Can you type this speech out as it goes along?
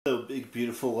A big,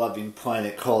 beautiful, loving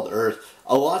planet called Earth.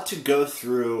 A lot to go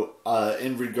through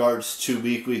in regards to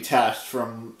weekly tasks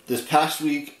from this past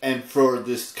week and for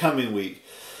this coming week.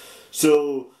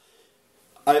 So,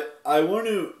 I want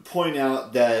to point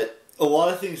out that a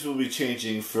lot of things will be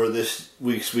changing for this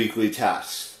week's weekly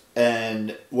tasks.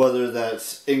 And whether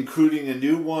that's including a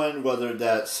new one, whether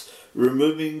that's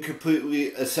removing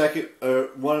completely a second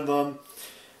one of them,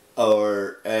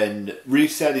 and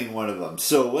resetting one of them.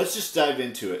 So let's just dive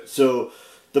into it. So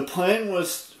the plan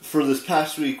was for this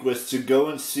past week was to go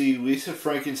and see Lisa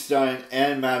Frankenstein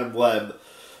and Madame Web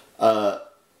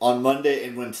on Monday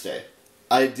and Wednesday.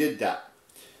 I did that.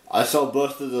 I saw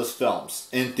both of those films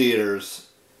in theaters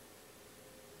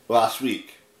last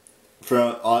week.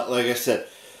 Like I said,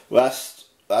 last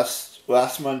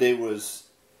Monday was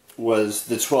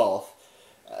the 12th,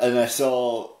 and I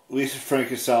saw Lisa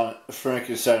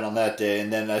Frankenstein on that day,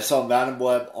 and then I saw Madame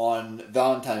Web on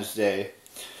Valentine's Day,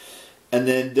 and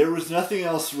then there was nothing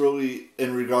else really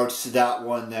in regards to that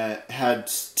one that had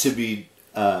to be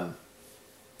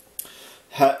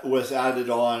was added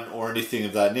on or anything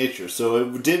of that nature. So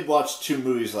I did watch 2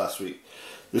 movies last week.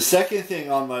 The second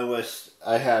thing on my list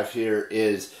I have here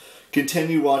is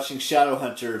continue watching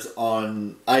Shadowhunters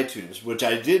on iTunes, which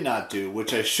I did not do,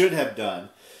 which I should have done.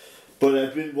 But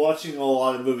I've been watching a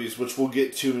lot of movies, which we'll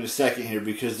get to in a second here,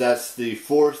 because that's the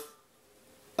 4th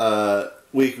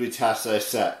weekly task that I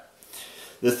set.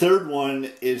 The third one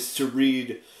is to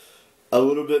read a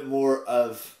little bit more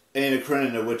of Anna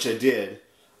Karenina, which I did.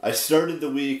 I started the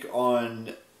week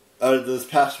on, this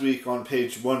past week on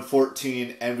page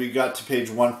 114, and we got to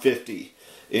page 150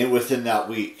 within that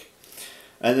week.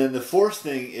 And then the 4th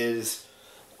thing is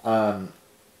to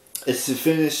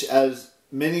finish as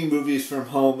many movies from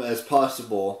home as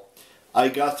possible. I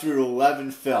got through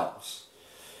 11 films.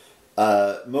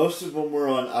 Most of them were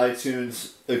on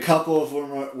iTunes. A couple of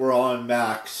them were on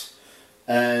Max,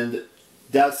 and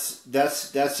that's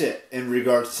it in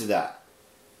regards to that.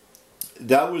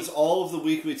 That was all of the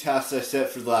weekly tasks I set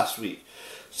for last week.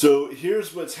 So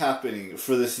here's what's happening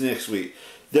for this next week.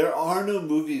 There are no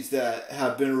movies that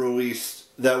have been released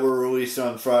that were released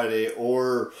on Friday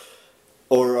or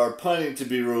are planning to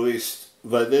be released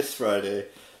by this Friday.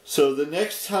 So the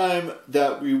next time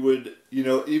that we would,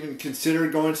 even consider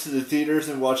going to the theaters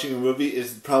and watching a movie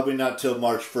is probably not till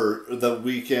March 1st, the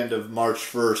weekend of March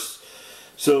 1st.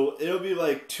 So it'll be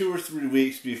like 2 or 3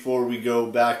 weeks before we go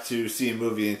back to see a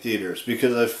movie in theaters,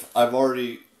 because I've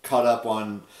already caught up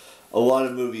on a lot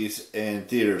of movies in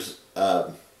theaters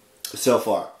so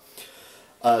far.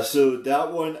 So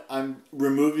that one, I'm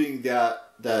removing that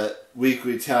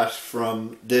weekly task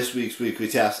from this week's weekly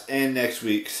task and next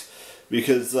week's,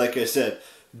 because like I said,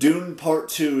 Dune Part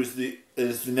 2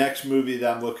 is the next movie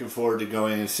that I'm looking forward to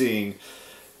going and seeing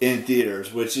in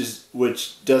theaters, which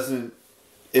isn't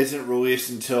released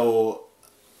until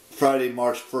Friday,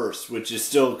 March 1st, which is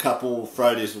still a couple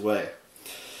Fridays away.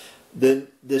 Then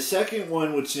the second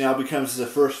one, which now becomes the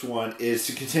first one, is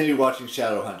to continue watching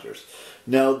Shadowhunters.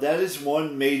 Now that is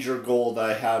one major goal that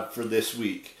I have for this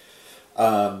week.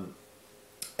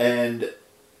 And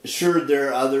sure, there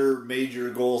are other major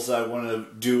goals that I want to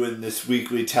do in this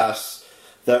weekly task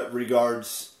that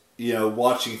regards,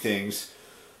 watching things.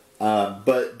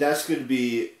 But that's going to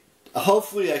be,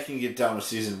 hopefully I can get down with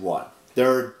season 1.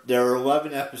 There are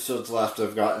 11 episodes left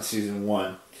I've got in season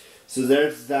 1. So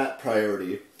there's that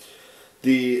priority.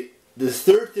 The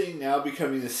third thing, now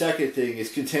becoming the second thing,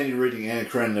 is continue reading Anna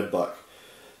Karenina book.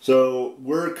 So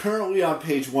we're currently on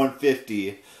page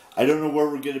 150. I don't know where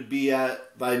we're going to be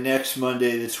at by next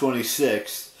Monday, the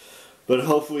 26th, but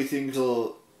hopefully things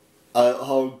will,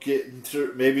 I'll get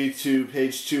through maybe to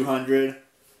page 200,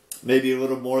 maybe a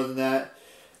little more than that.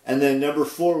 And then number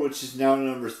 4, which is now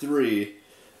number 3,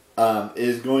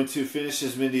 is going to finish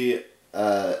as many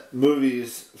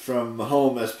movies from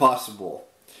home as possible.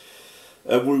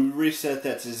 We reset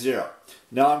that to 0.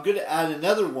 Now I'm going to add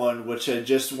another one, which I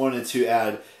just wanted to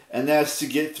add, and that's to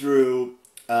get through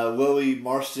Lily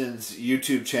Marston's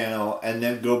YouTube channel and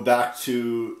then go back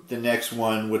to the next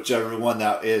one, whichever one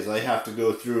that is. I have to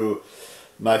go through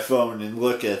my phone and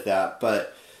look at that,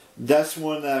 but that's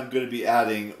one that I'm going to be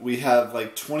adding. We have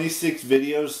like 26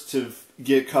 videos to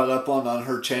get caught up on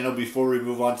her channel before we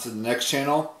move on to the next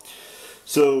channel.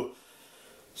 So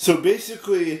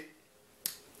basically,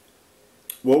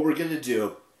 what we're going to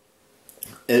do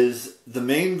is the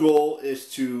main goal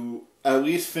is to at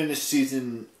least finish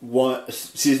season one of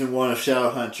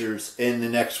Shadowhunters in the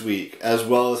next week, as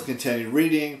well as continue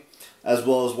reading, as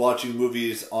well as watching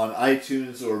movies on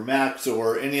iTunes or Max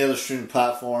or any other streaming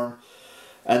platform,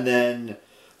 and then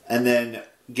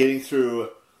getting through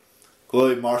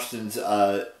Chloe Marston's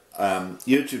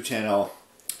YouTube channel.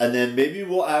 And then maybe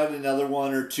we'll add another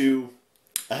one or two.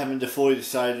 I haven't fully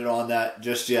decided on that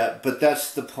just yet, but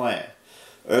that's the plan.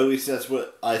 Or at least that's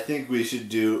what I think we should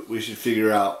do. We should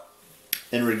figure out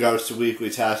in regards to weekly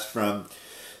tasks from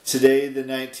today the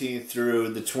 19th through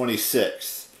the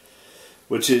 26th,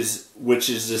 which is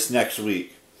this next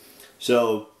week.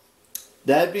 So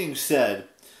that being said,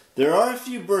 there are a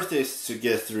few birthdays to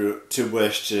get through to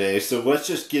wish today, so let's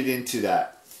just get into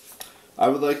that. I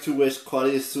would like to wish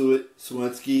Claudia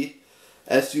Swinsky,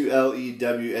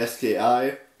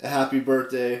 Sulewski, a happy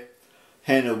birthday.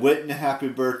 Hannah Witten, a happy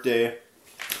birthday.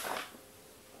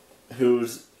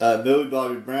 Who's Millie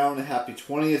Bobby Brown, a happy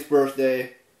 20th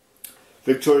birthday.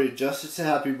 Victoria Justice, a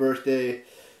happy birthday.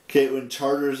 Caitlin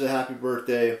Charters, a happy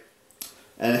birthday.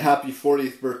 And a happy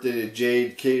 40th birthday to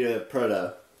Jade Kata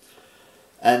Preda.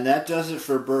 And that does it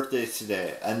for birthdays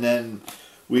today. And then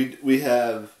we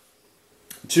have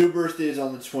 2 birthdays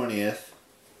on the 20th.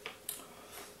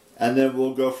 And then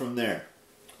we'll go from there.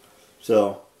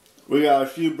 So, we got a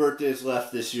few birthdays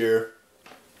left this year.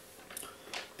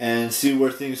 And see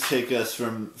where things take us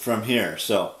from here.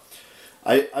 So,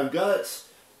 by the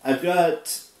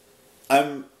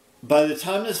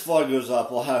time this vlog goes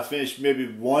up, I'll have finished maybe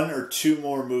 1 or 2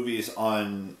 more movies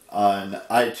on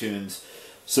iTunes.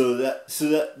 So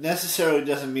that necessarily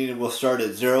doesn't mean it will start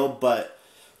at 0, but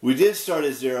we did start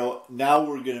at 0. Now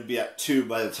we're going to be at 2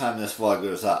 by the time this vlog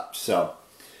goes up. So,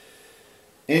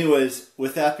 anyways,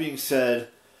 with that being said,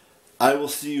 I will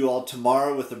see you all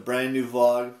tomorrow with a brand new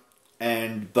vlog,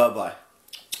 and bye-bye.